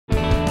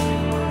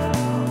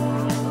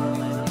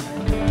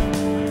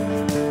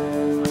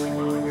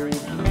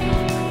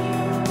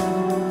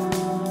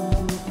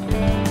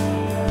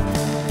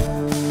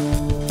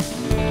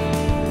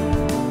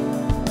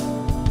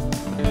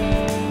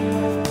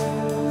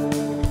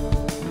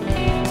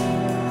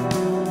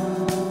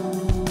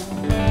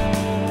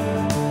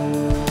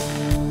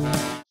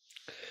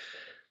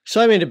So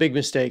I made a big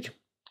mistake.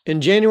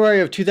 In January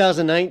of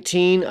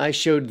 2019, I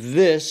showed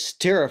this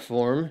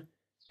Terraform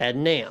at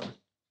NAMM.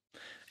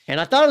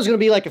 And I thought it was going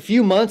to be like a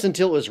few months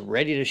until it was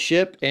ready to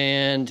ship,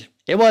 and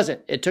it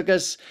wasn't. It took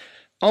us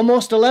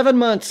almost 11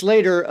 months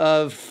later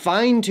of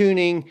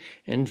fine-tuning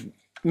and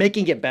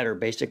making it better,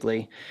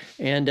 basically.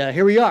 And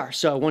here we are.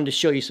 So I wanted to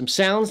show you some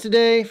sounds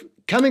today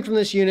coming from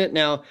this unit.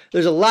 Now,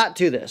 there's a lot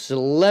to this. There's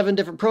 11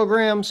 different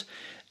programs,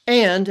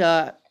 and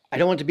I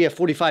don't want it to be a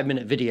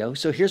 45-minute video,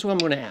 so here's what I'm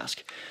going to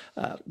ask.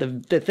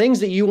 The things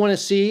that you want to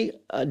see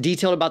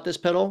detailed about this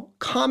pedal,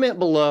 comment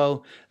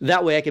below.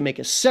 That way I can make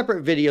a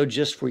separate video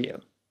just for you.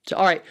 So,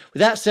 all right,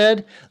 with that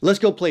said, let's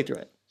go play through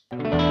it.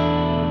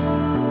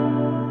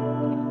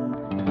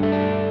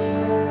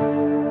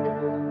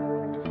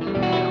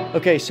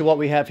 Okay, so what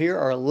we have here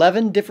are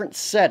 11 different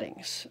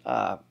settings.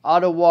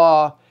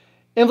 Auto-wah,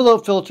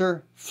 envelope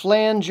filter,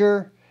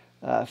 flanger,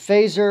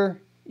 phaser,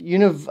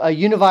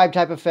 univibe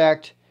type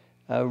effect,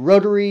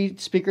 rotary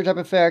speaker type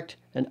effect,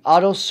 an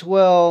auto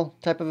swell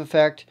type of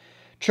effect,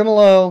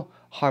 tremolo,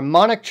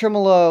 harmonic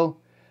tremolo,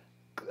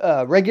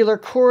 regular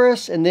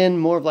chorus, and then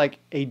more of like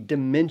a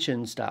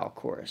dimension style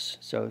chorus.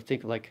 So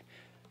think of like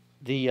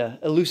the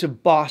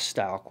elusive boss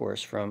style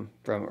chorus from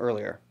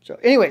earlier. So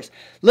anyways,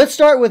 let's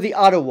start with the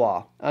auto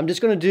wah. I'm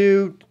just going to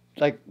do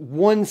like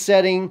one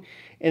setting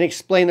and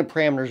explain the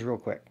parameters real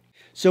quick.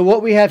 So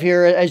what we have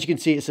here, as you can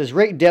see, it says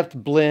rate, depth,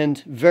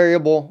 blend,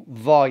 variable,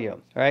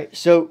 volume. All right.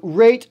 So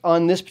rate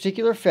on this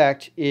particular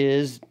effect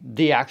is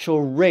the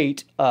actual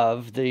rate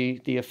of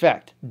the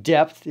effect.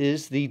 Depth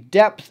is the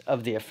depth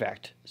of the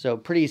effect. So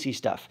pretty easy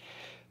stuff.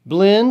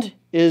 Blend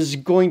is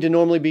going to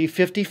normally be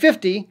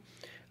 50-50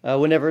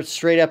 whenever it's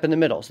straight up in the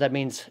middle. So that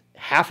means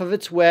half of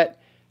it's wet,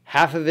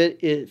 half of it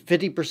is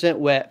 50%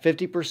 wet,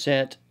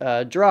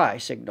 50% dry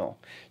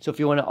signal. So if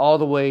you want it all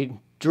the way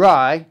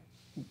dry,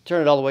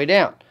 turn it all the way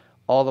down.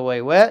 All the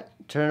way wet,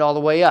 turn it all the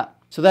way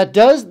up. So that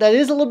is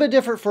a little bit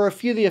different for a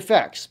few of the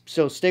effects.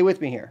 So stay with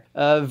me here.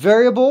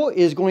 Variable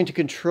is going to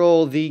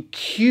control the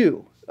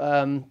Q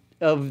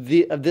of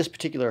this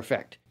particular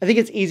effect. I think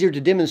it's easier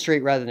to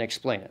demonstrate rather than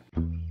explain it.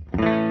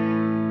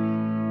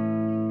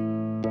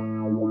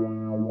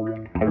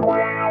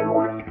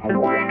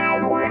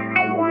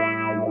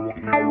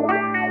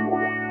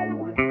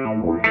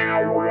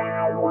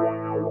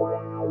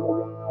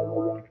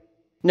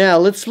 Now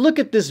let's look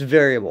at this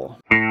variable.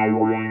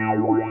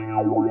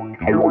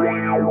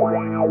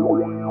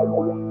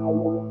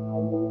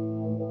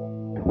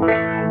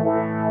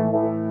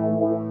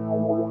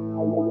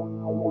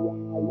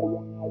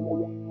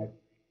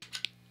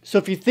 So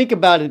if you think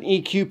about an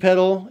EQ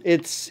pedal,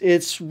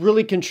 it's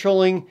really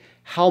controlling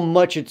how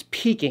much it's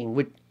peaking.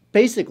 Which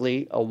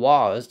basically a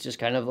wah is just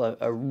kind of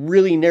a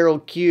really narrow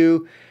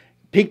Q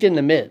peaked in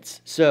the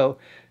mids. So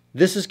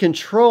this is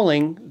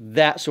controlling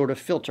that sort of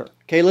filter.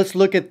 Okay, let's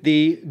look at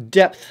the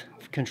depth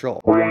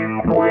control.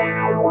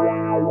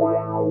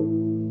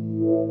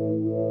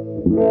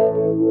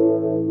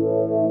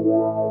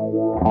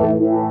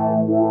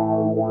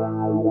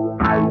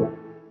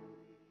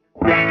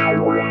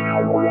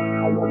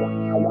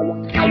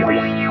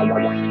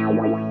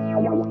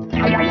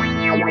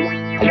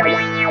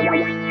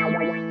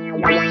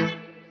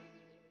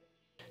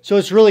 So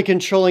it's really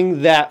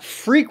controlling that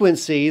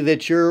frequency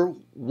that you're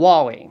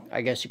wahing,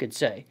 I guess you could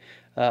say.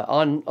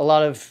 On a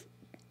lot of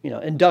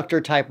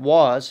inductor type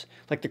wahs,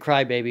 like the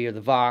Crybaby or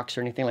the Vox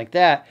or anything like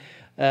that,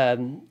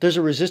 there's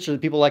a resistor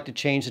that people like to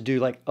change to do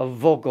like a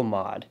vocal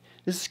mod.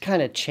 This is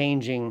kind of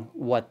changing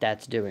what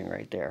that's doing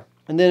right there.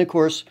 And then of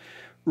course,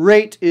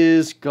 rate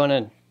is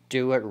gonna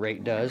do what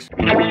rate does.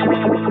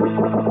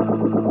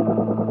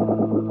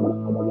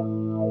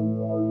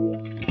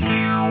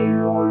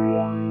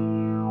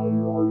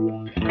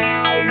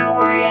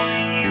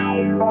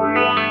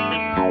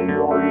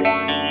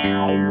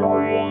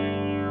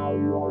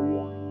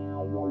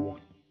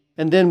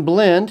 And then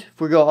blend,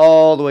 if we go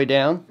all the way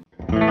down.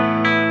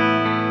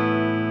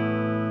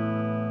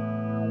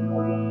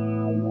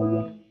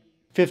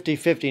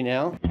 (50-50)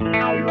 now.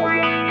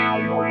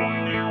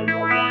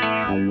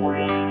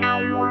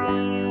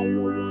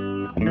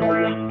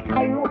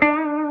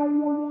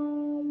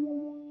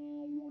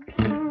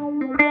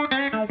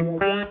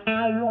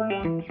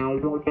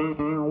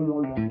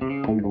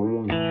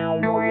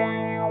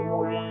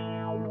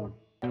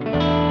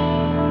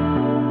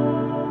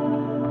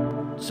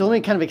 So let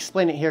me kind of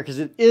explain it here because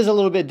it is a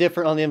little bit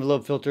different on the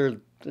envelope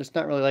filter. It's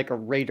not really like a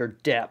rate or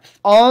depth.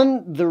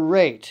 On the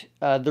rate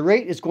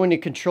is going to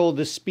control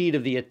the speed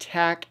of the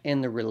attack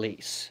and the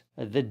release.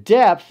 The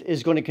depth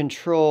is going to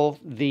control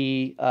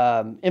the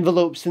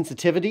envelope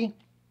sensitivity,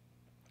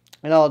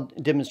 and I'll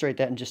demonstrate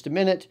that in just a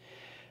minute.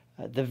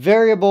 The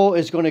variable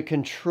is going to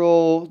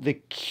control the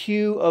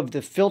Q of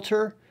the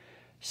filter.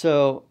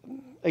 So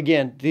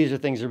again, these are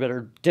things that are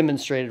better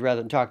demonstrated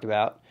rather than talked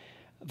about.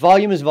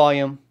 Volume is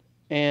volume.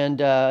 And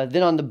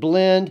then on the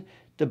blend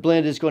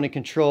is going to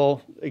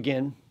control,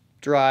 again,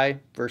 dry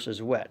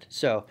versus wet.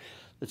 So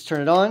let's turn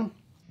it on.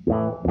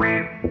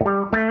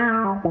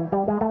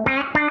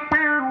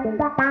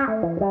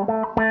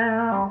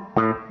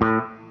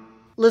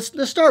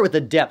 let's start with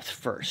the depth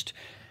first.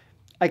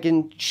 I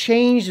can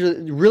change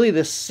really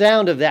the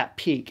sound of that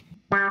peak.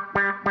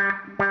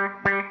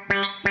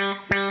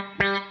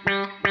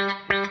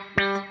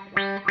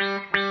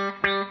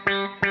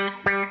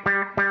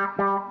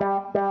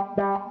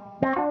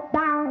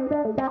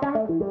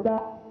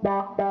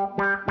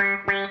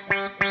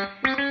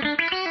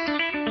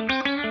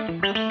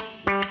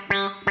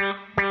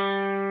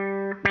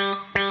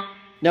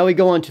 Now we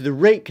go on to the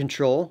rate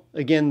control.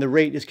 Again, the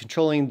rate is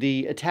controlling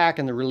the attack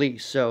and the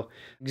release. So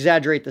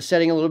exaggerate the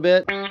setting a little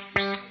bit.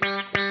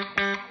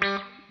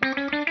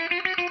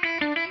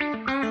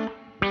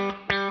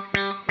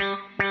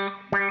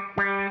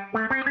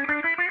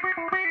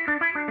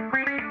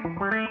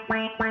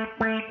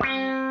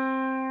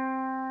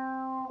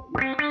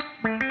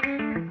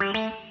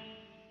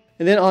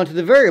 And then onto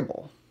the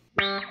variable.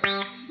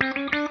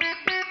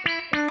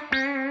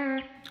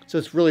 So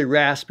it's really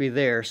raspy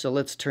there. So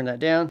let's turn that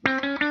down.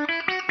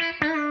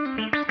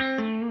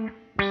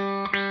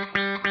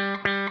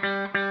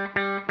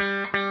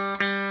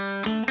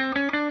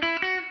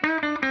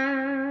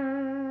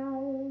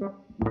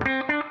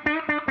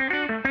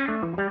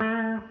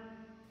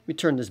 Let me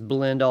turn this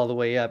blend all the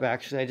way up.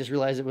 Actually, I just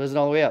realized it wasn't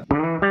all the way up.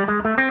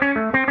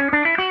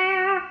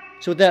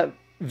 So with that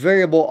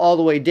variable all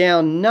the way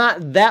down,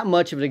 not that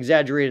much of an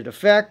exaggerated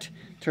effect.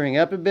 Turning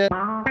up a bit.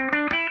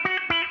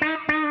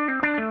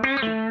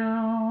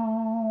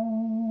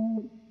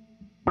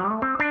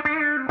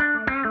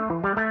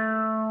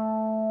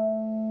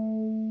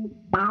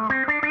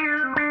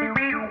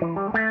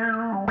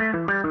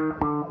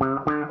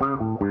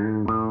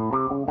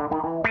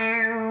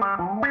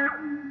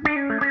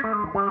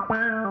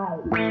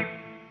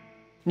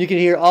 You can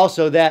hear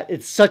also that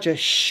it's such a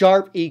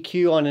sharp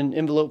EQ on an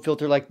envelope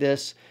filter like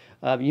this.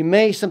 You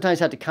may sometimes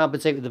have to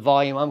compensate with the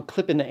volume. I'm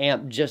clipping the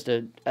amp just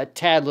a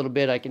tad little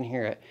bit. I can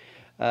hear it.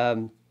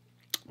 But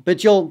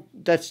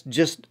that's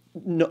just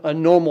a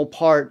normal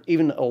part.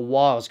 Even a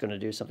wah is going to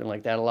do something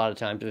like that a lot of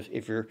times.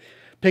 If your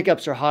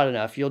pickups are hot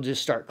enough, you'll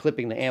just start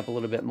clipping the amp a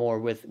little bit more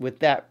with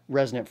that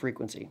resonant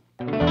frequency.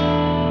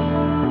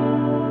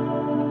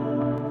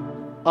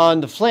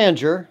 On the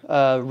flanger,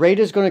 rate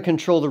is going to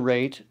control the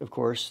rate, of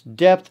course.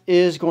 Depth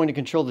is going to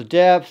control the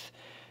depth.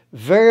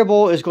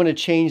 Variable is going to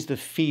change the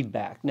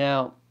feedback.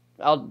 Now,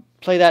 I'll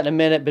play that in a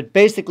minute, but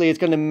basically it's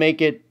going to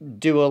make it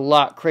do a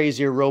lot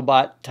crazier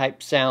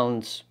robot-type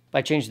sounds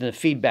by changing the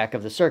feedback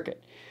of the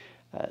circuit.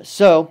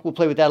 So we'll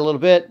play with that a little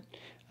bit.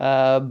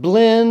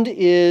 Blend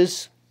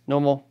is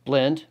normal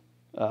blend,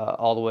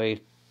 all the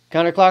way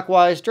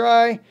counterclockwise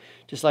dry,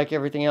 just like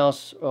everything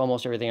else,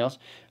 almost everything else.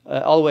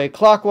 All the way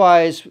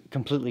clockwise,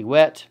 completely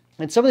wet.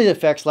 And some of these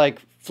effects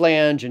like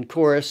flange and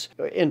chorus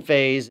in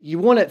phase, you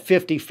want it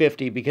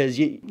 50-50 because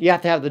you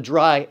have to have the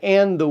dry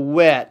and the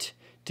wet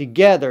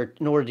together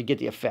in order to get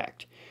the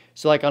effect.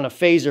 So like on a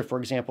phaser, for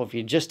example, if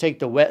you just take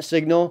the wet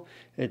signal,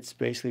 it's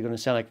basically going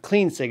to sound like a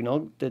clean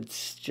signal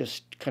that's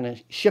just kind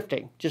of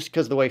shifting just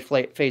because of the way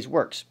phase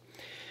works.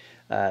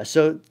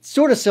 So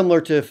sort of similar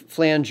to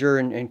flanger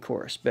and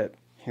chorus, but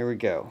here we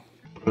go.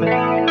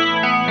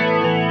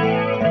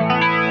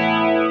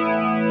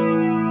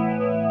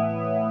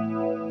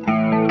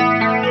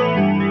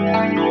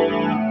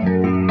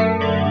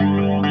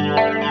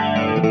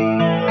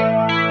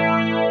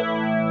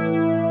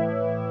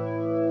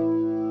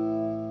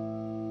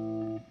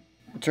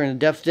 Turn the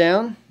depth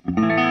down.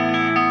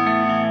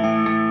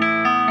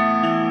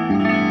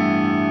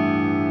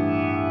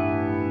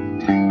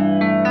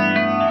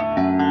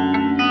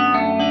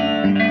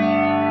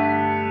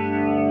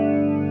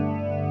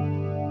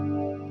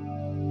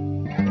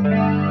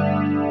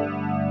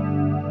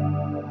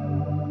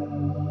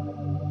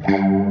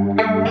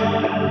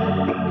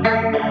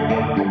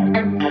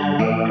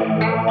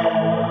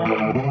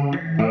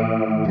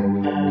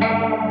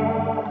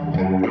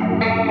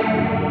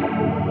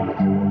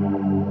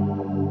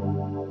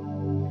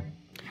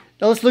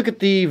 Now let's look at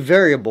the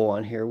variable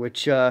on here,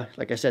 which,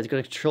 like I said, is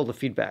going to control the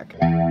feedback.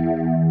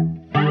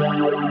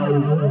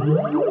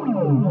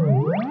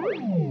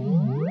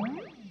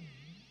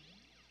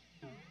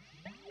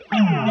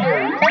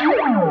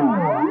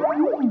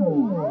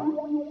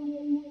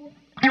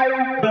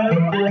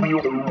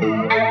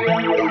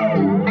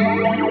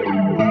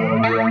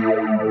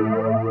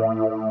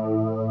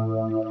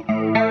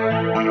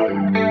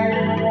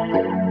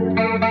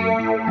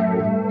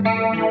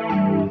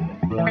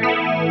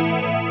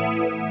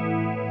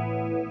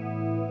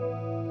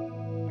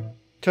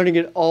 Turning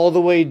it all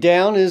the way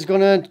down is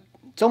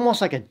it's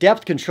almost like a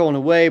depth control in a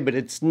way, but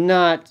it's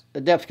not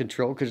a depth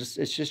control because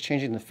it's just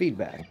changing the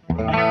feedback.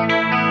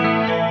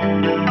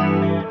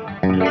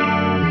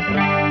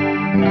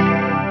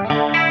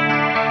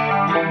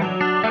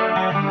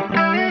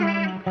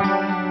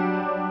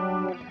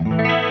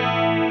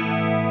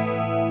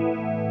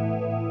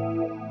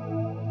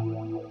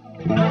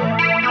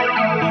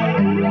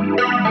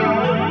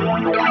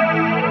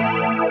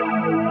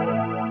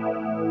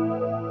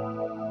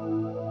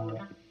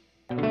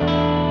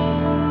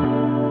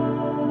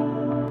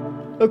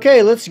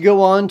 Okay, let's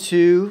go on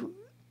to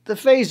the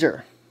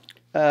phaser.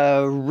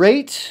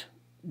 Rate,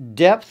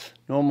 depth,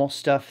 normal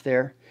stuff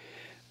there.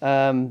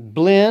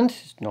 Blend,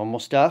 normal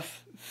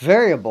stuff.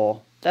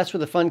 Variable, that's where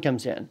the fun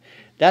comes in.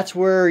 That's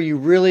where you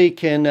really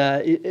can,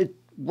 it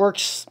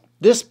works,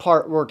 this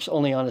part works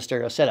only on a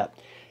stereo setup.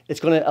 It's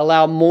going to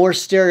allow more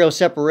stereo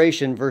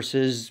separation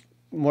versus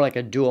more like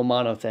a dual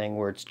mono thing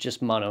where it's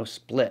just mono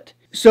split.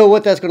 So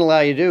what that's going to allow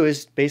you to do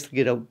is basically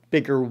get a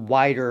bigger,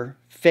 wider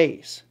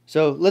phase.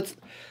 So let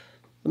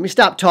me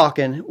stop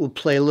talking. We'll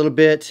play a little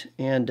bit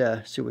and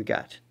see what we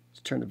got.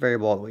 Let's turn the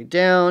variable all the way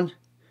down,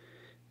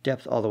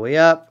 depth all the way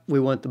up. We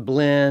want the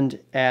blend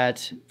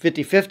at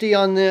 50-50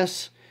 on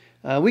this.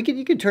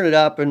 You can turn it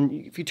up, and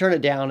if you turn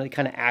it down, it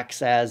kind of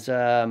acts as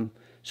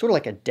sort of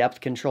like a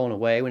depth control in a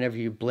way whenever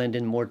you blend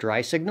in more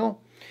dry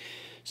signal.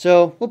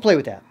 So we'll play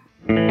with that.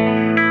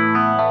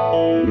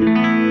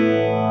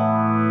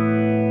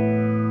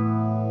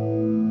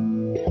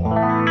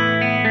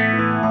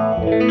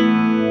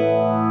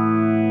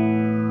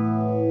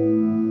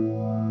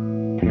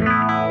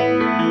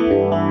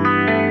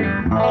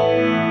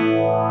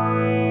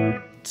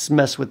 Let's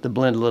mess with the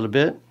blend a little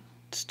bit.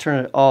 Let's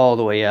turn it all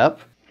the way up.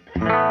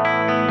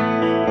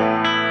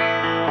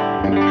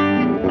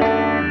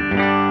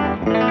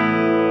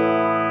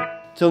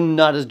 So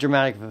not as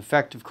dramatic of an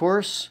effect, of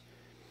course.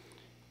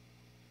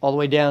 All the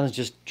way down is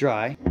just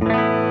dry.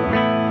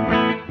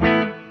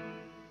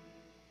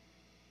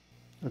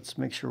 Let's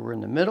make sure we're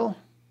in the middle.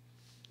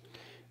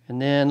 And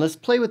then let's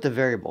play with the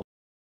variable.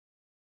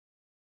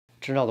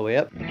 Turn it all the way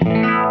up.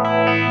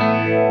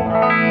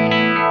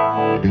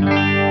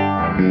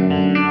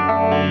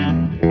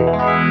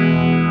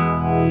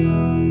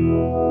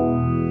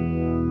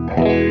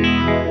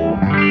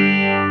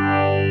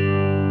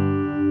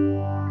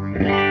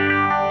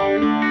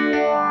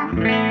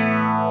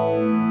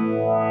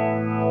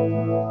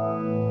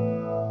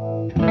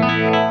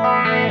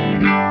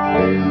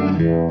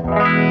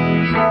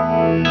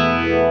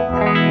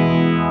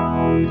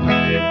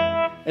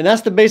 And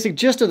that's the basic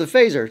gist of the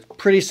phaser.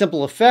 Pretty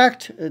simple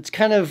effect. It's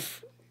kind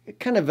of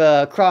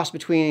a cross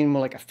between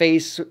more like a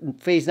phase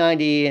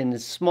 90 and a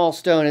small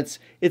stone.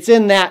 It's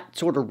in that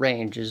sort of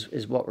range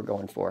is what we're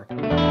going for.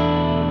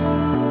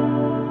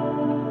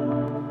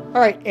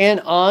 All right, and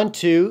on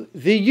to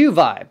the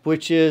U-Vibe,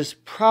 which is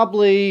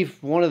probably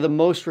one of the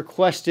most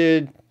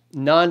requested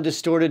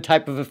non-distorted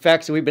type of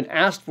effects that we've been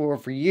asked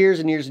for years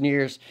and years and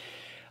years.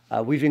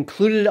 We've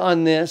included it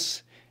on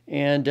this.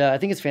 And I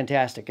think it's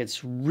fantastic.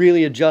 It's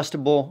really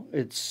adjustable.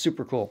 It's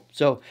super cool.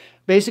 So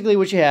basically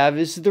what you have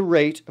is the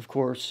rate, of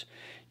course.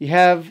 You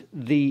have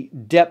the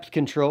depth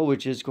control,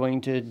 which is going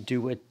to do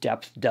what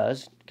depth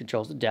does. It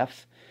controls the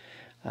depth.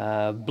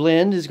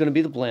 Blend is going to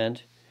be the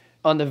blend.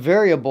 On the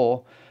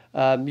variable,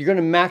 you're going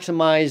to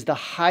maximize the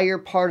higher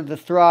part of the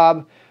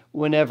throb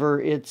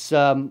whenever it's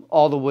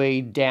all the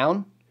way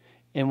down.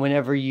 And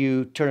whenever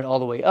you turn it all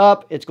the way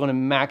up, it's going to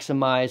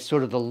maximize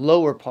sort of the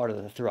lower part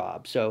of the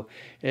throb. So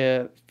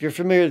if you're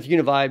familiar with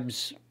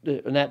univibes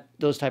and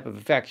those type of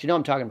effects, you know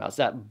what I'm talking about. It's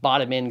that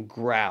bottom end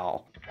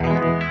growl.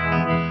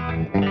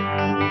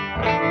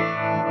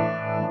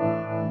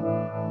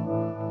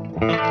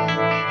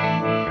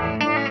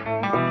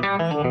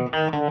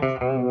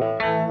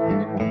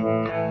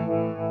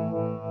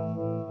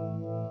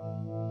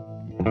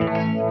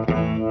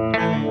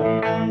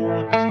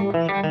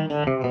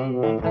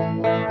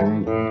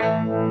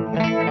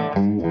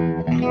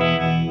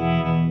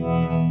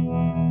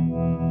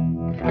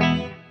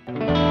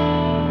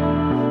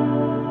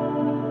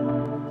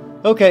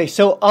 Okay,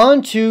 so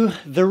on to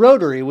the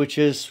Rotary, which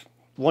is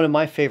one of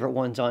my favorite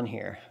ones on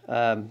here.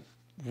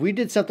 We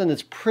did something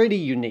that's pretty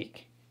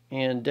unique,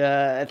 and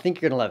I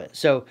think you're going to love it.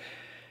 So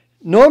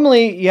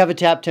normally you have a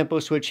tap tempo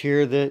switch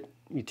here that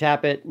you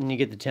tap it and you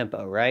get the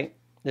tempo, right?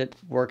 That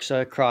works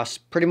across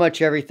pretty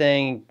much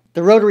everything.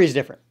 The Rotary is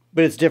different,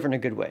 but it's different in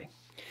a good way.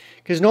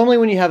 Because normally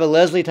when you have a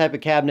Leslie type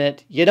of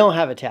cabinet, you don't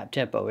have a tap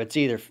tempo. It's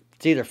either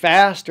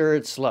fast or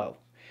it's slow.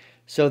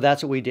 So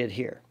that's what we did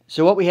here.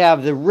 So what we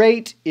have, the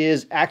rate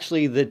is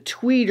actually the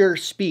tweeter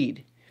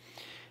speed,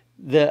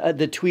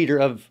 the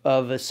tweeter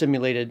of a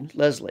simulated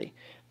Leslie.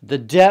 The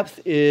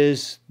depth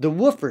is the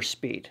woofer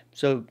speed.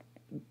 So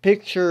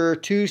picture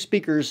two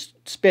speakers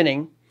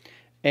spinning,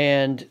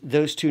 and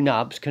those two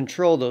knobs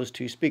control those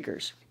two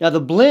speakers. Now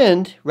the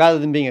blend, rather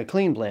than being a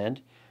clean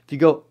blend, if you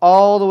go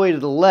all the way to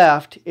the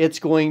left, it's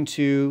going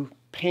to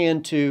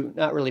pan to,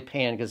 not really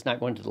pan because it's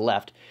not going to the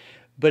left,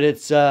 but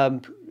it's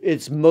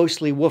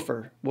mostly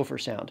woofer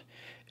sound.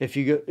 If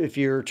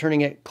you're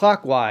turning it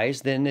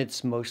clockwise, then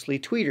it's mostly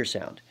tweeter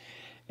sound.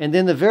 And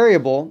then the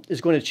variable is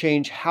going to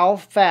change how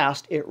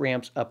fast it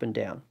ramps up and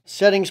down.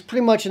 Settings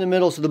pretty much in the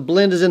middle, so the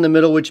blend is in the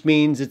middle, which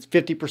means it's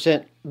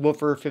 50%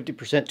 woofer,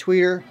 50%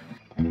 tweeter.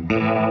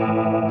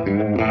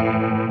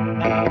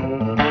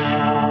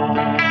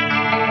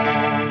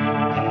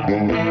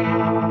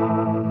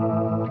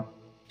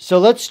 So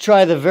let's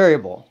try the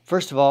variable.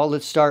 First of all,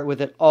 let's start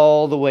with it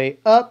all the way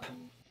up.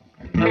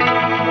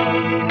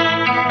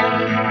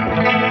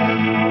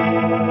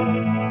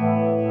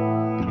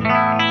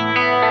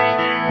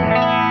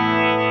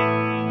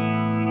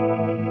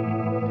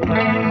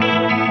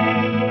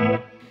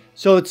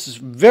 So it's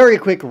very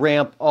quick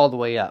ramp all the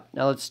way up.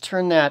 Now let's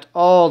turn that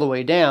all the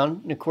way down.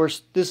 And of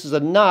course, this is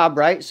a knob,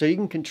 right? So you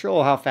can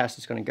control how fast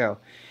it's going to go.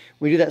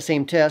 We do that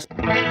same test.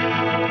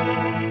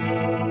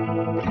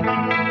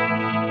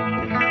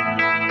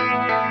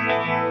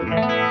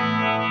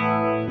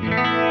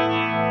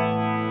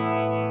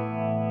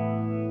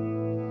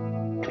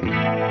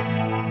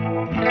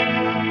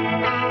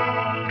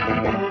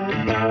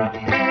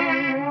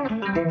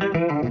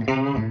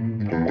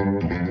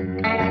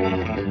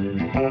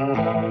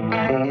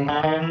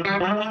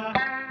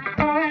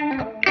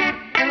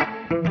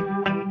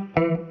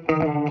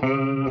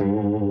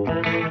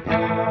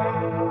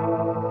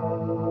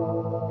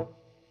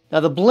 Now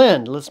the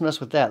blend, let's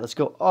mess with that. Let's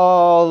go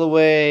all the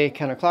way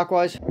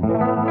counterclockwise.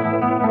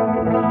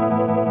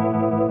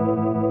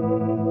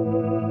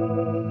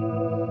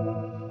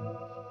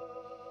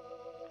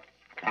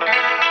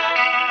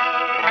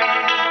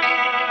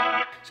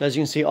 So as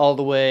you can see, all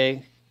the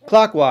way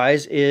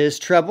clockwise is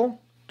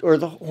treble, or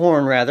the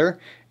horn rather,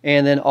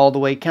 and then all the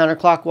way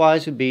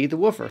counterclockwise would be the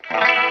woofer.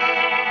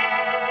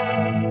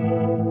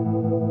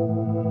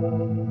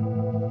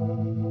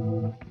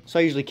 So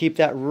I usually keep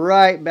that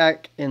right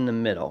back in the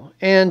middle.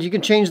 And you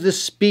can change the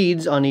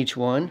speeds on each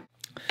one.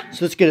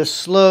 So let's get a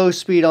slow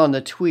speed on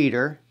the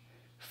tweeter,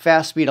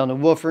 fast speed on the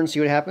woofer, and see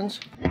what happens.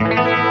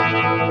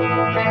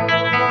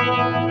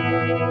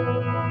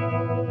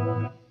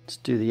 Let's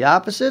do the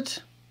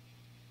opposite.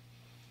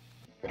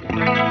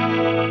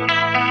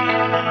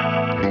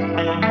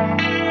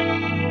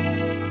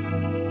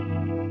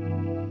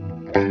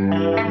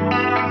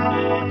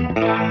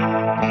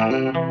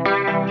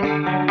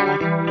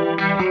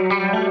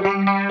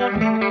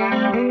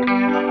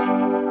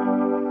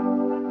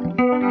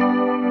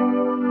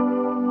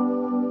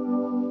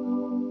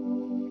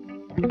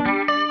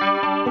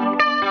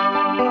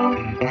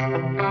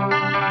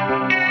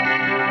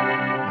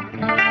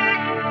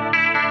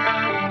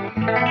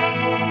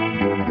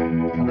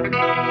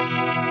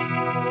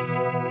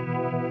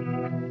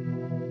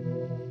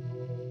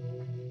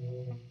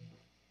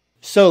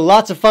 So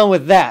lots of fun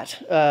with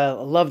that. I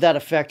love that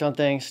effect on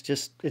things.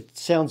 Just, it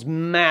sounds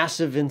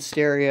massive in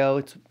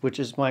stereo, which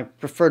is my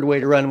preferred way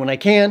to run when I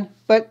can,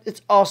 but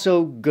it's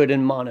also good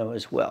in mono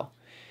as well.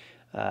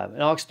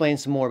 And I'll explain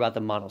some more about the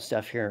mono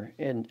stuff here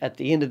at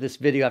the end of this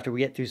video after we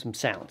get through some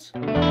sounds.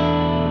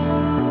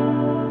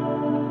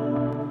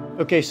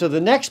 Okay, so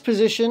the next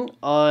position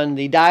on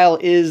the dial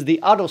is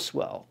the auto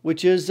swell,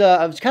 which is,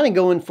 I was kind of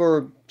going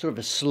for sort of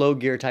a slow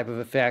gear type of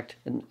effect,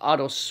 an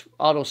auto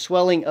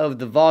swelling of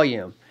the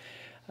volume.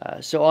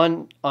 So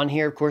on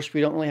here, of course, we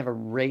don't really have a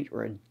rate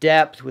or a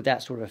depth with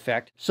that sort of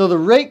effect. So the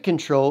rate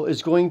control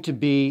is going to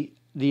be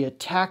the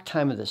attack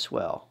time of the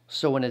swell.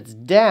 So when it's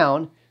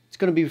down, it's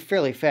going to be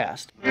fairly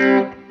fast.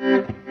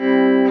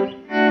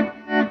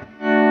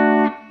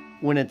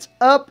 When it's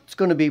up, it's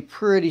going to be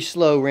pretty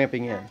slow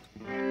ramping in.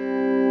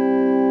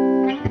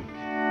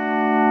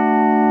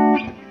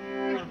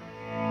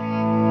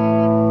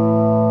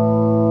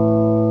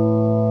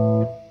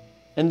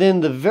 And then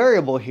the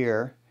variable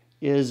here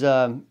is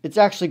it's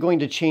actually going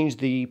to change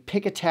the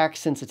pick attack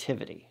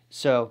sensitivity.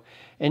 So,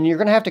 and you're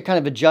going to have to kind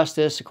of adjust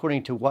this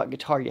according to what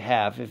guitar you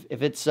have.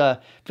 If it's a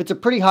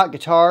pretty hot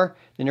guitar,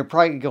 then you're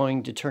probably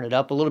going to turn it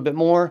up a little bit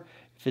more.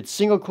 If it's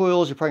single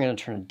coils, you're probably going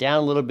to turn it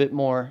down a little bit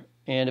more.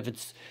 And if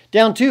it's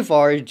down too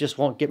far, you just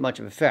won't get much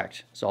of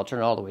effect. So I'll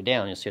turn it all the way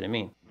down, you'll see what I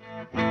mean.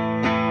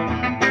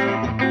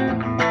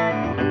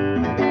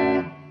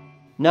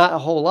 Not a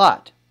whole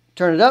lot.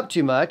 Turn it up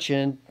too much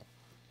and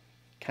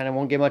kind of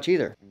won't get much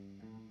either.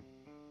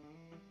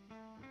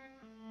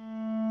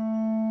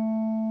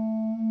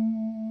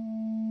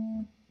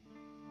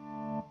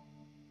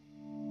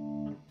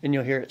 And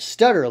you'll hear it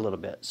stutter a little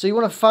bit. So you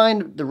want to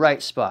find the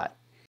right spot.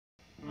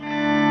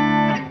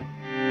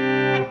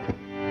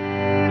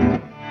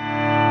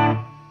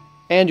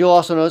 And you'll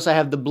also notice I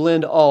have the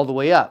blend all the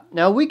way up.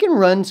 Now we can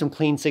run some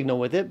clean signal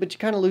with it, but you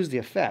kind of lose the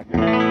effect.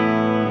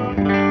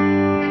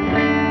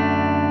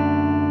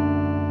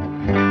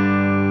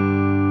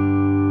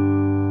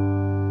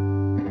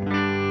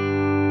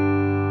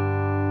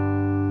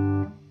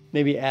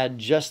 Maybe add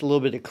just a little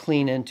bit of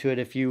clean into it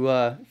if you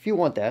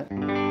want that.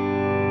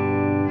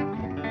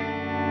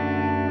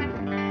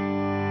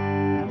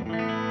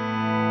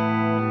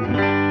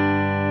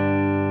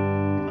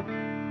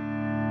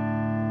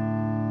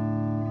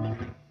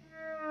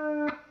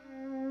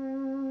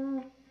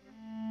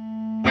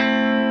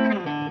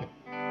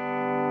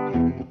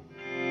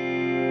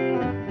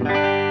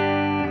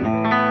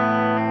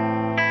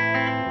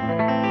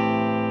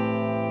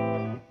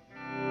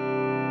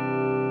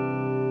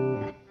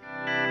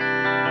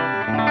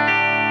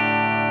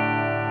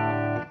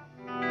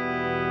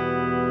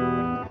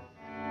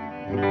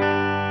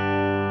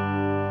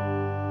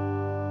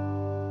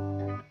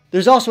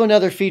 There's also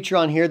another feature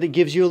on here that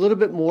gives you a little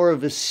bit more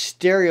of a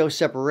stereo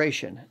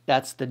separation.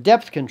 That's the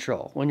depth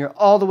control. When you're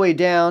all the way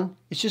down,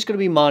 it's just going to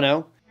be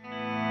mono.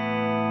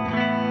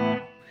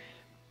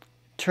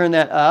 Turn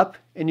that up,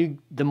 and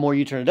the more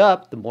you turn it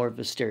up, the more of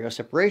a stereo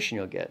separation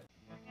you'll get.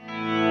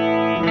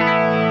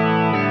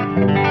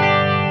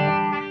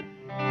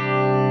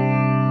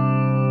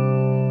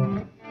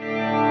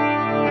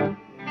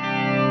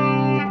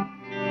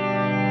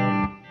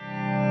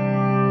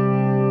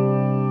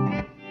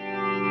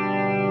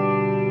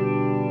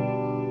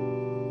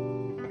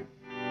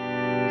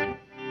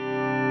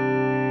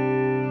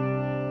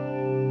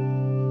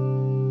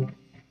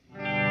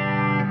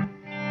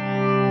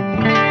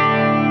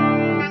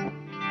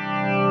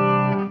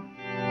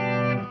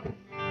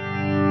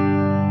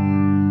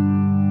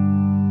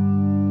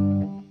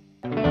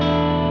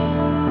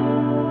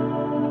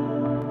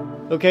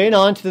 Okay, and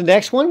on to the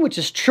next one, which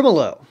is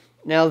tremolo.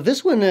 Now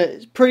this one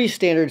is pretty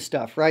standard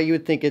stuff, right? You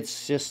would think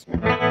it's just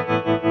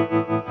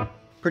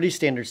pretty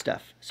standard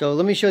stuff. So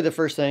let me show you the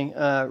first thing.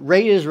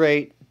 Rate is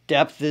rate,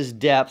 depth is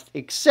depth,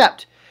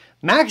 except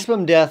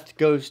maximum depth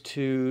goes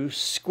to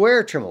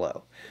square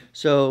tremolo.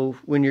 So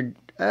when you're,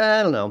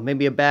 I don't know,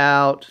 maybe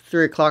about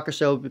 3 o'clock or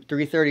so,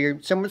 3:30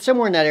 or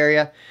somewhere in that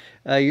area,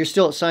 you're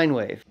still at sine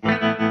wave. Turn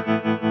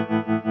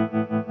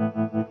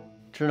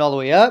it all the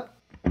way up.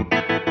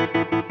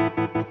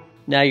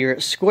 Now you're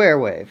at square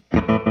wave.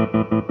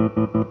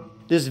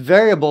 This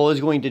variable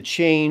is going to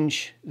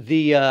change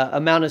the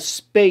amount of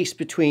space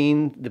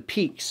between the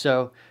peaks.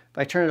 So if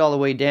I turn it all the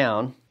way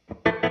down,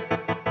 and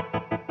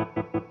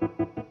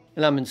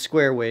I'm in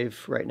square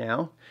wave right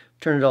now,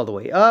 turn it all the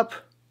way up.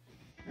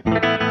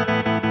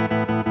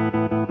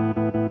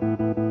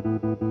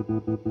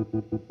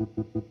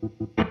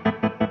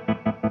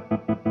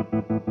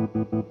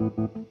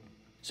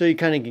 So you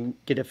kind of can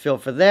get a feel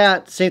for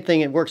that. Same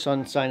thing, it works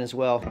on sine as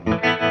well.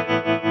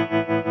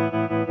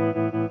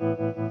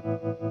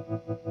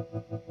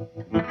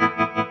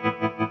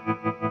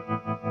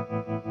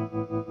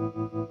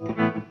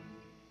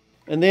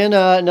 And then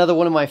another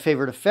one of my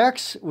favorite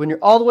effects, when you're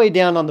all the way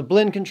down on the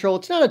blend control,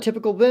 it's not a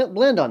typical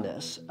blend on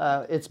this.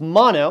 It's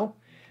mono,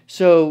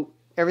 so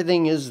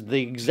everything is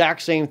the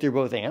exact same through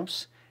both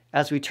amps.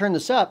 As we turn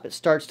this up, it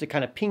starts to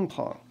kind of ping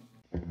pong.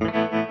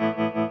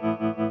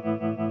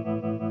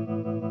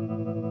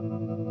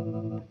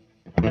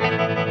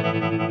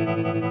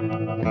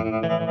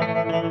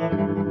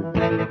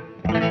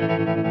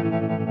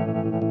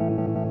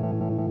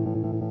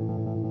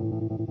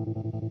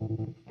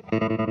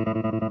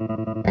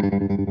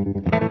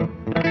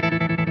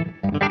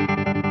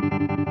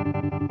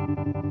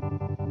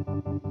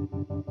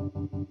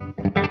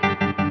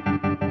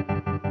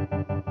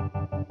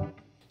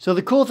 So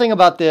the cool thing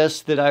about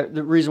this,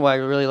 the reason why I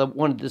really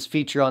wanted this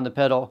feature on the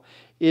pedal,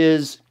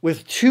 is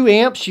with 2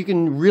 amps, you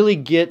can really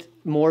get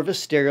more of a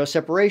stereo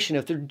separation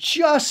if they're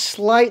just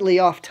slightly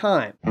off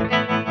time.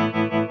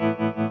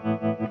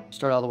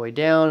 Start all the way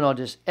down, and I'll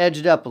just edge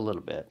it up a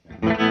little bit.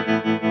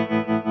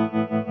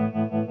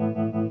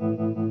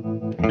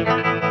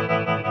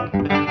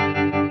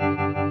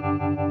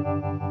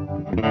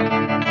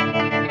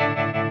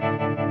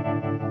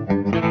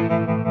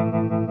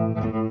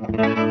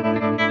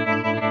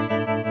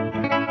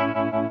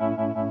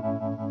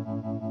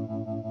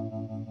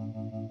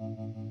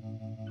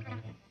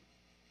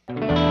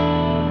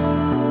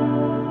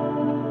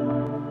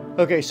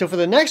 Okay, so for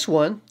the next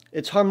one,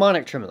 it's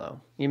harmonic tremolo.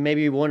 You may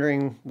be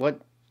wondering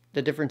what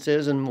the difference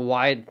is and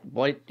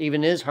what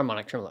even is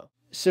harmonic tremolo.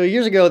 So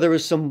years ago, there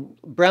was some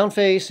brown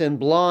face and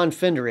blonde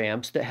Fender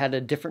amps that had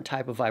a different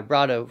type of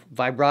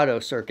vibrato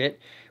circuit,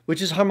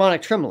 which is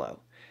harmonic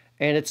tremolo.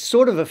 And it's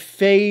sort of a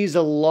phase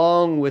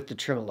along with the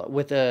tremolo,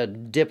 with a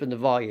dip in the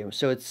volume.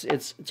 So it's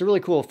a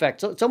really cool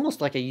effect. So it's almost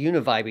like a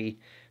univibey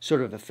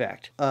sort of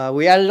effect.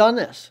 We added on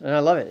this, and I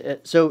love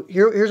it. So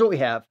here's what we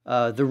have.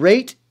 The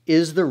rate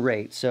is the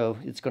rate, so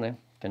it's going to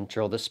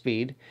control the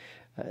speed.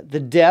 The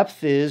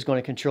depth is going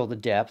to control the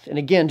depth. And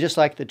again, just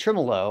like the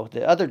tremolo,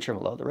 the other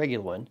tremolo, the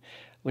regular one,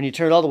 when you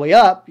turn it all the way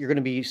up, you're going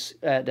to be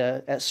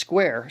at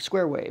square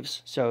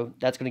waves. So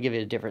that's going to give you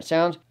a different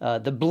sound.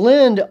 The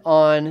blend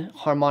on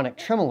harmonic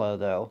tremolo,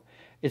 though,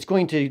 it's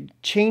going to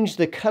change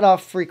the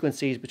cutoff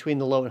frequencies between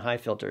the low and high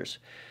filters.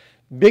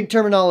 Big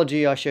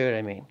terminology, I'll show you what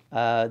I mean.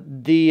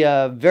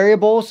 The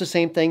variable is the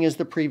same thing as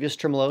the previous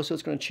tremolo, so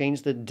it's going to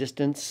change the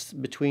distance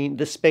between,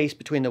 the space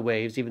between the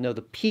waves, even though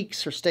the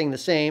peaks are staying the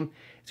same.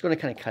 It's going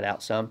to kind of cut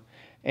out some.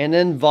 And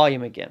then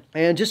volume again.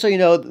 And just so you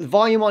know, the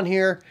volume on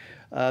here,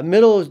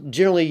 middle is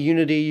generally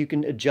unity. You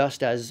can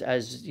adjust as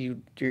your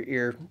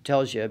ear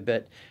tells you,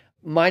 but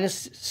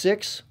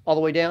 -6 all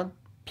the way down,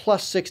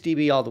 +6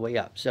 dB all the way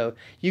up. So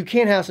you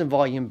can have some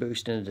volume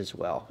boost in it as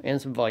well, and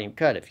some volume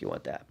cut if you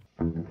want that.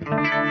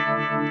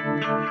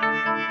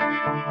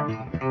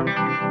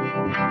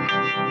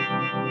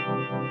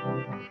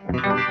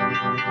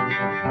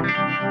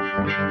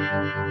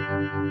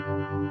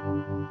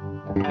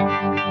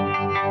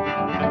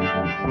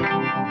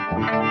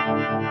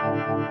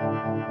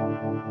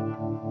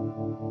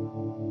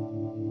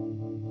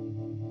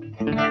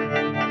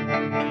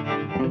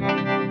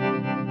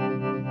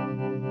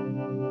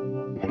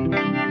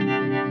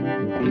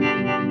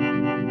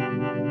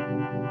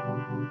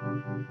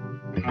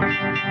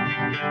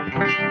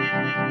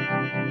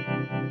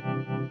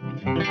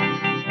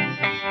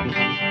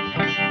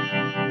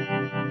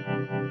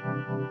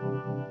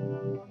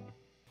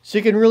 So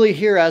you can really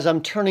hear as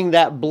I'm turning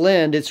that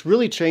blend, it's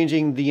really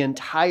changing the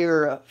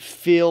entire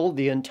feel,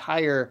 the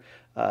entire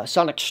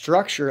sonic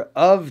structure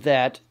of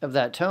that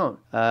tone.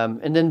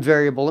 And then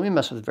variable, let me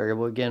mess with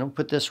variable again. I'll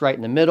put this right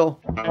in the middle.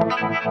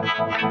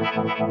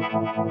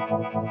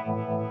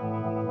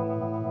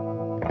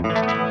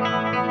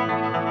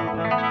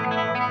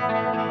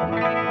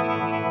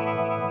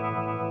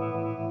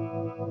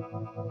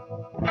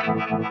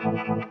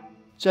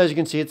 So as you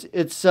can see,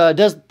 it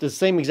does the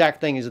same exact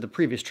thing as the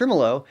previous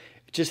tremolo.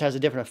 It just has a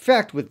different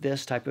effect with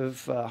this type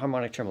of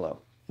harmonic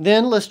tremolo.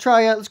 Then let's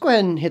try, let's go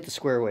ahead and hit the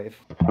square wave.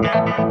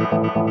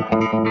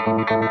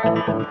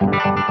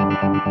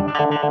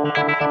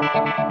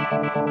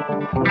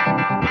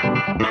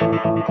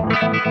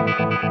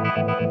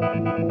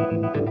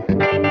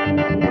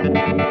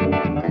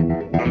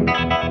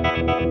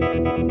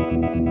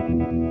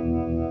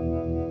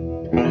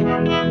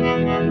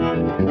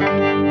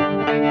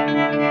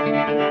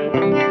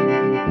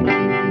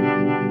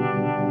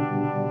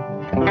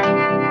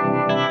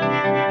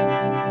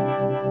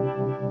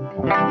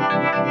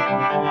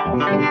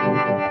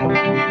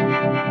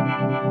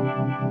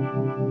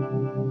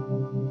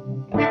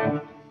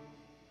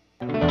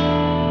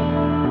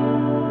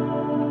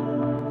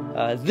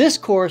 This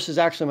chorus is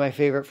actually my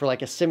favorite for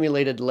like a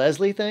simulated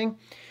Leslie thing.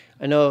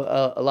 I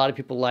know a lot of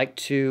people like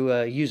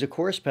to use a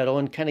chorus pedal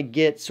and kind of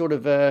get sort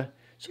of a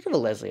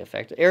Leslie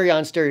effect.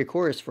 Arion stereo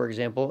chorus, for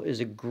example, is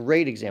a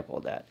great example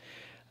of that.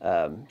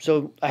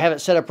 So I have it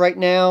set up right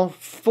now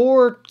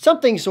for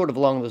something sort of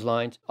along those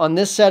lines. On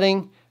this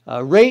setting,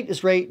 rate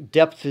is rate,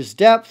 depth is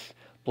depth,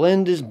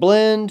 blend is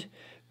blend,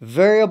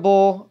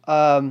 variable.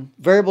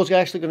 Variable is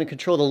actually going to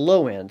control the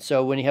low end.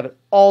 So when you have it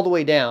all the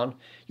way down,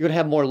 you're going to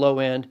have more low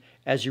end.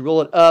 As you roll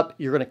it up,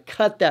 you're going to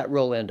cut that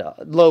low end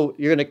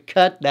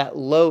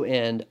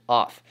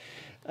off.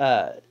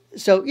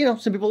 So, you know,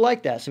 some people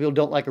like that. Some people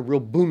don't like a real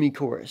boomy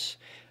chorus.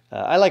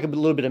 I like a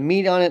little bit of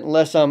meat on it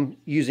unless I'm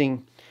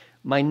using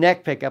my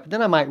neck pickup.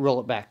 Then I might roll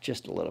it back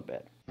just a little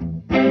bit.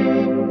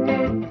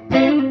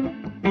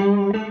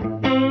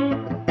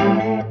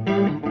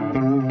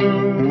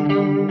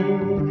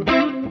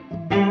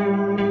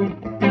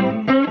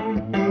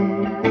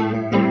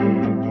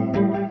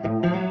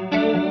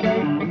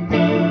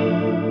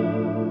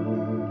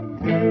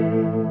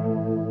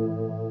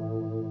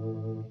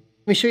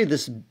 Let me show you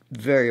this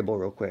variable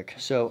real quick.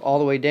 So all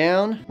the way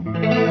down.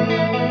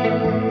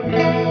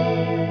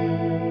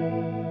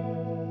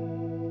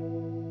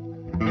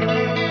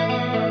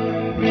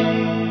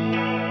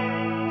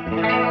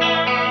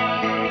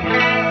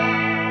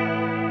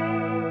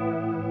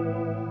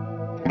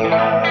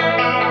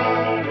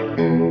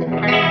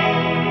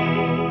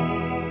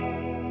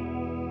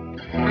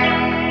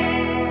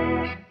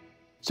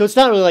 So it's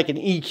not really like an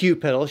EQ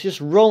pedal. It's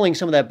just rolling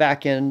some of that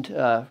back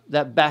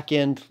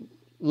end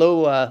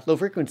low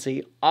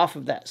frequency off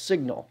of that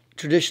signal.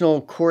 Traditional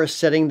chorus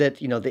setting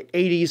that, you know, the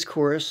 80s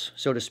chorus,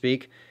 so to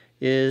speak,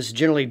 is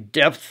generally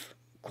depth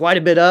quite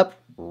a bit up,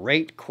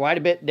 rate quite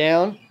a bit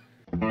down.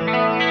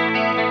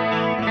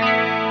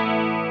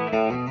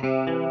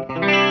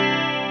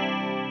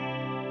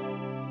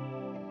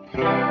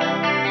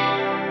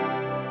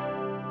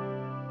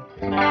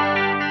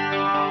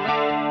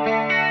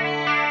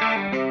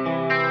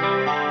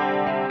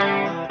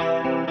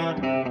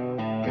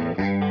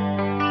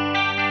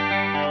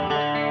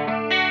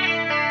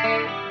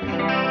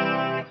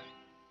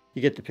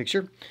 You get the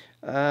picture.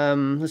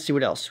 Let's see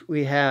what else.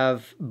 We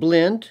have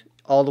blend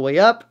all the way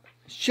up.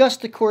 It's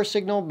just the chorus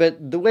signal,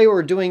 but the way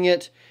we're doing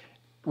it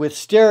with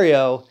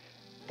stereo,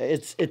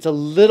 it's a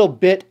little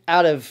bit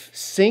out of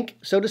sync,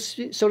 so to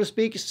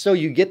speak, so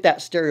you get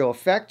that stereo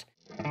effect.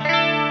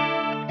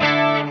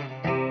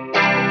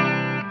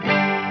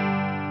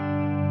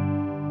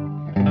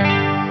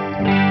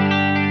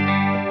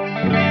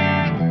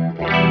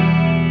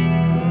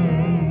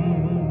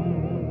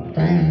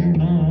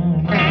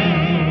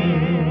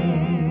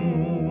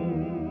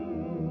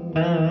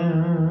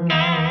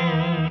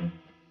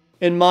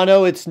 In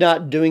mono, it's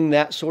not doing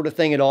that sort of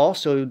thing at all,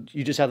 so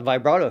you just have the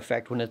vibrato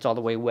effect when it's all the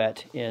way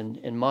wet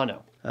in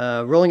mono.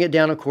 Rolling it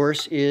down, of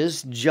course,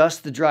 is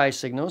just the dry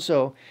signal,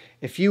 so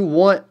if you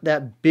want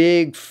that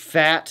big,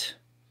 fat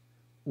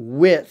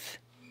width,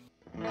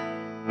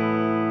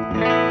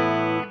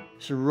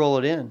 so roll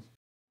it in.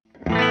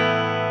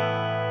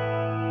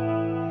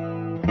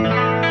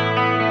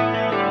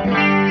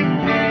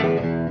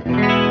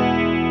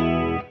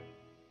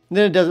 And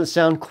then it doesn't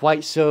sound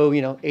quite so,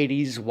 you know,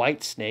 80s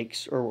White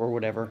Snakes or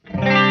whatever.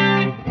 I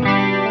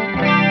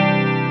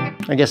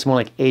guess more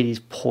like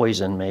 80s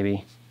Poison,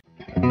 maybe.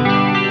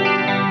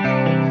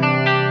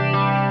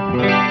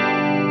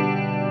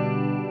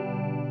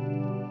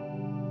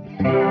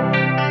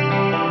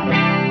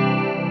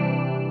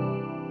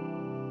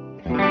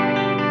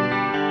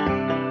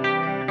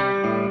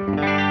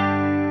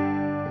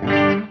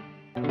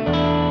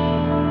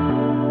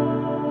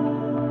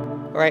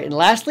 All right, and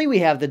lastly, we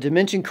have the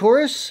dimension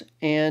chorus,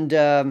 and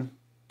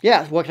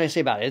yeah, what can I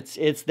say about it?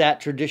 It's that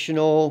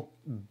traditional,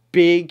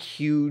 big,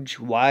 huge,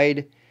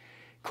 wide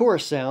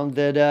chorus sound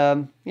that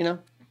you know,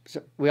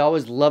 we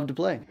always love to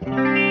play.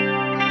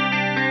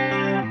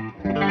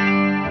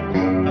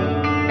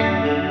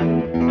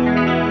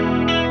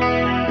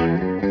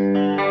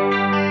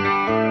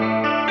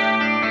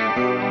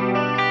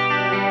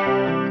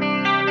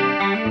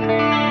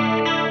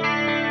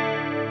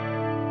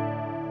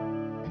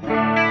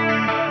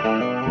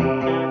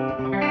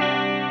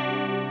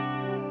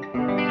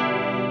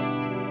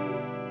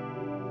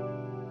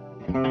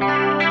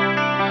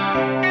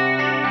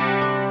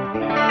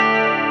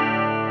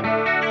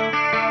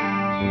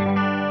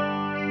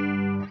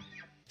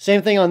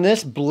 Same thing on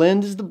this.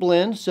 Blend is the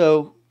blend.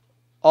 So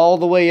all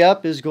the way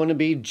up is going to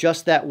be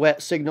just that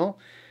wet signal.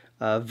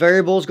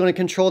 Variable is going to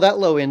control that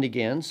low end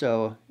again.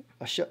 So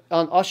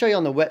I'll show you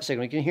on the wet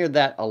signal. You can hear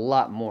that a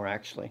lot more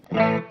actually.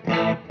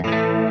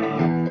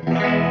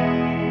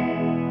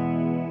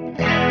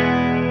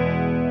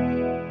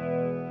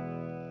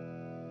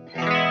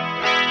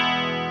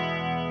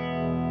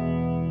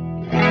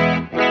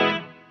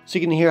 So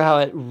you can hear how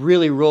it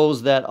really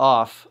rolls that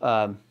off,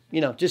 you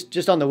know,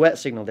 just on the wet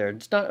signal there.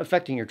 It's not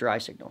affecting your dry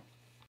signal.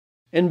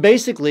 And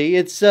basically,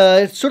 it's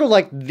sort of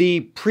like the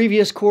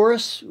previous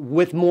chorus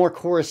with more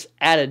chorus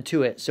added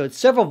to it. So it's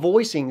several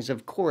voicings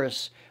of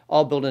chorus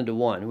all built into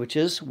one, which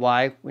is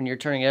why when you're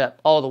turning it up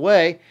all the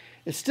way,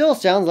 it still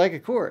sounds like a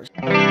chorus.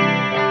 When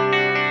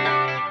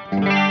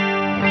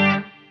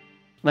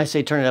I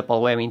say turn it up all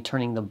the way, I mean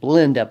turning the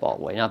blend up all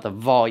the way, not the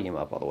volume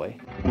up all the way.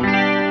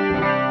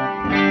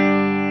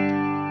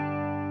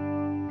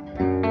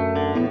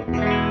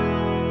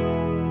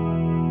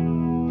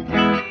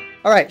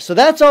 All right, so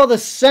that's all the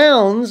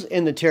sounds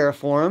in the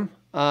Terraform.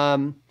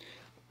 I'm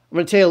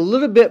going to tell you a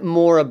little bit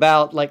more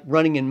about like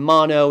running in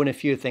mono and a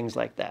few things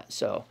like that.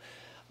 So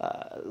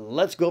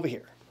let's go over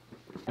here.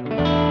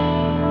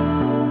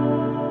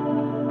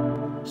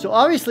 So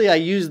obviously I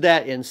use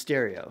that in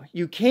stereo.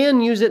 You can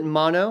use it in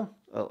mono.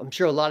 I'm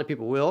sure a lot of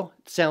people will.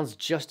 It sounds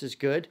just as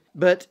good,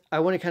 but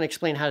I want to kind of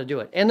explain how to do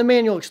it. And the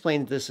manual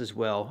explains this as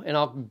well. And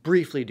I'll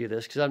briefly do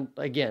this because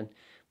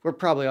we're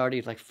probably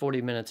already like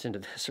 40 minutes into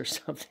this or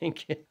something.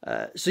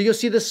 So you'll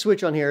see this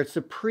switch on here. It's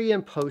the pre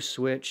and post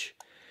switch.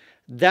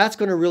 That's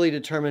going to really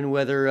determine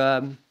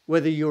whether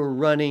you're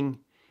running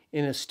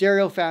in a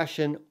stereo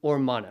fashion or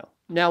mono.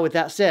 Now, with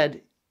that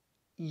said,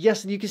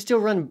 yes, you can still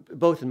run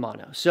both in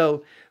mono.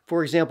 So,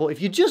 for example,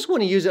 if you just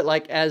want to use it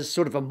like as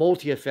sort of a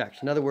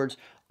multi-effect, in other words,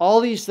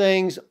 all these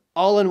things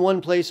all in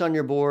one place on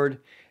your board,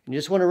 and you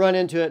just want to run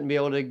into it and be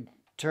able to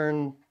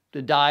turn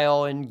the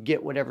dial and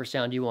get whatever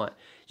sound you want.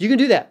 You can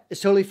do that.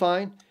 It's totally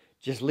fine.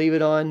 Just leave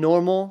it on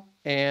normal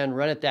and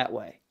run it that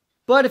way.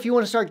 But if you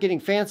want to start getting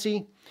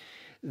fancy,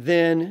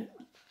 then,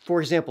 for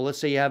example, let's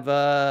say you have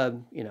a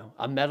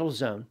metal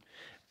zone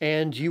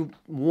and you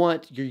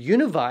want your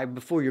univibe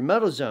before your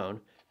metal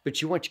zone,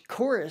 but you want your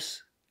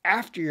chorus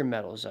after your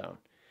metal zone.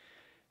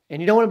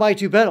 And you don't want to buy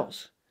two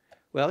pedals.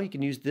 Well, you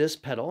can use this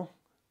pedal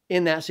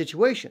in that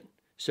situation.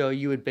 So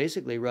you would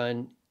basically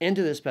run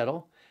into this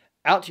pedal,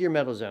 out to your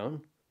metal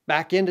zone,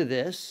 back into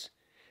this,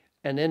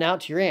 and then out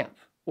to your amp,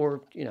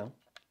 or,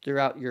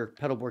 throughout your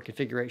pedal board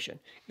configuration.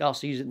 You can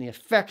also use it in the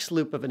effects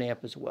loop of an amp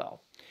as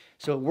well.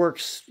 So it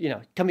works,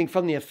 coming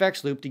from the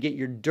effects loop to get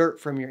your dirt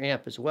from your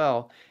amp as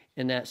well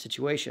in that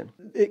situation.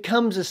 It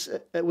comes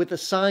with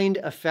assigned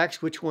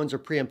effects, which ones are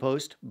pre and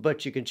post,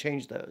 but you can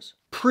change those.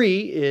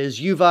 Pre is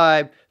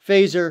U-Vibe,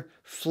 Phaser,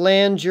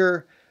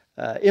 Flanger,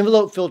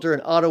 envelope filter,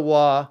 and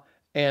auto-wah,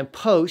 and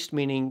post,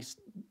 meaning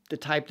the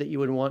type that you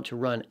would want to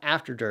run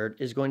after dirt,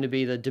 is going to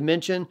be the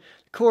dimension,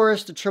 the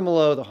chorus, the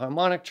tremolo, the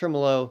harmonic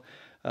tremolo,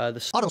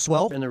 the auto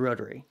swell, and the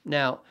rotary.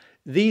 Now,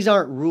 these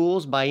aren't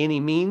rules by any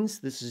means.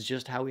 This is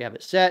just how we have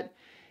it set.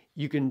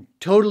 You can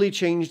totally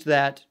change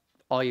that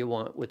all you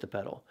want with the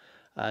pedal.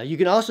 You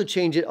can also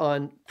change it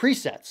on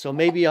presets. So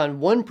maybe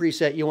on one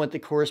preset, you want the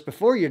chorus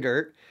before your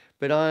dirt,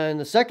 but on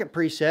the second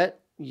preset,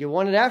 you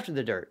want it after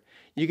the dirt.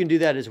 You can do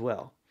that as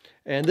well.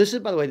 And this is,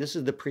 by the way, this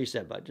is the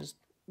preset button.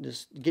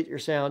 Just get your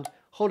sound,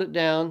 hold it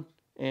down,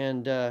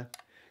 and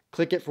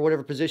click it for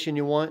whatever position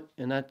you want,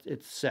 and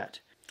it's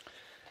set.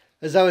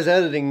 As I was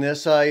editing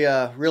this,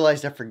 I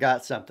realized I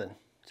forgot something.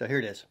 So here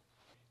it is.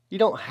 You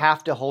don't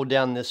have to hold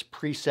down this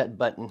preset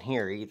button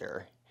here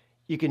either.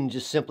 You can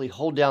just simply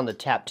hold down the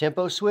tap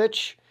tempo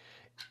switch.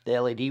 The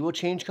LED will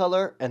change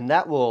color, and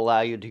that will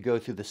allow you to go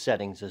through the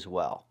settings as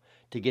well.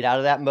 To get out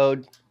of that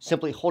mode,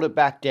 simply hold it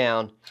back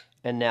down,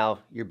 and now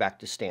you're back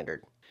to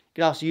standard. You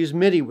can also use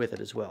MIDI with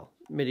it as well.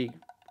 MIDI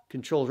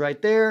controls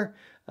right there,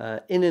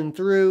 in and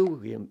through.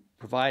 We can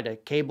provide a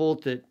cable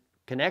that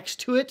connects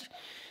to it,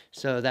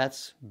 so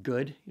that's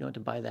good. You don't have to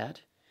buy that.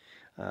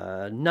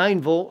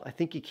 9 volt, I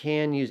think you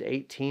can use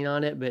 18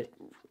 on it, but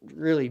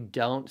really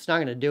don't. It's not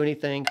going to do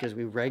anything because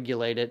we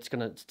regulate it. It's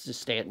going to just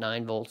stay at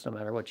 9 volts no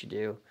matter what you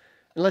do.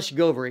 Unless you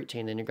go over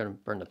 18, then you're going to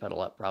burn the pedal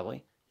up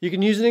probably. You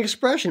can use an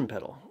expression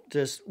pedal.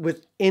 Just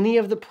with any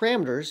of the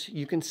parameters,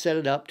 you can set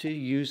it up to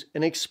use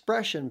an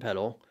expression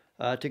pedal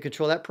to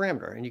control that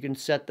parameter. And you can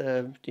set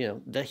the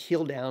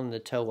heel down and the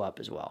toe up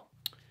as well.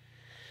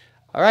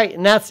 All right,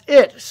 and that's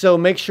it. So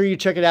make sure you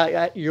check it out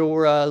at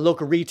your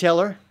local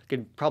retailer. You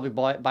could probably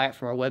buy it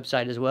from our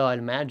website as well, I'd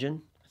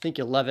imagine. I think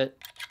you'll love it.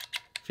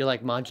 If you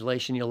like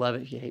modulation, you'll love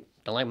it. If you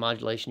don't like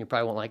modulation, you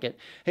probably won't like it.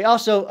 Hey,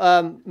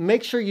 also,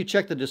 make sure you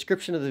check the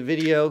description of the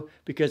video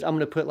because I'm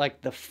going to put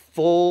like the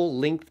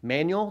full-length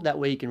manual. That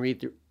way you can read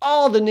through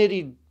all the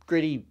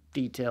nitty-gritty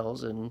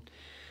details and,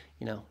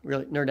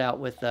 really nerd out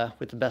with the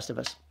best of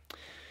us.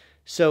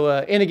 So,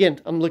 and again,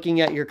 I'm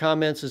looking at your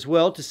comments as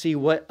well to see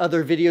what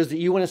other videos that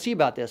you want to see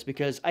about this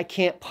because I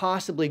can't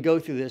possibly go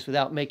through this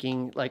without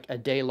making like a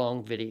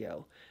day-long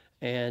video.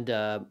 And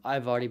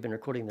I've already been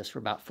recording this for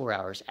about 4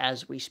 hours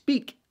as we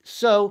speak.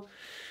 So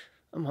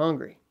I'm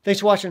hungry. Thanks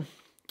for watching.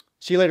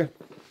 See you later.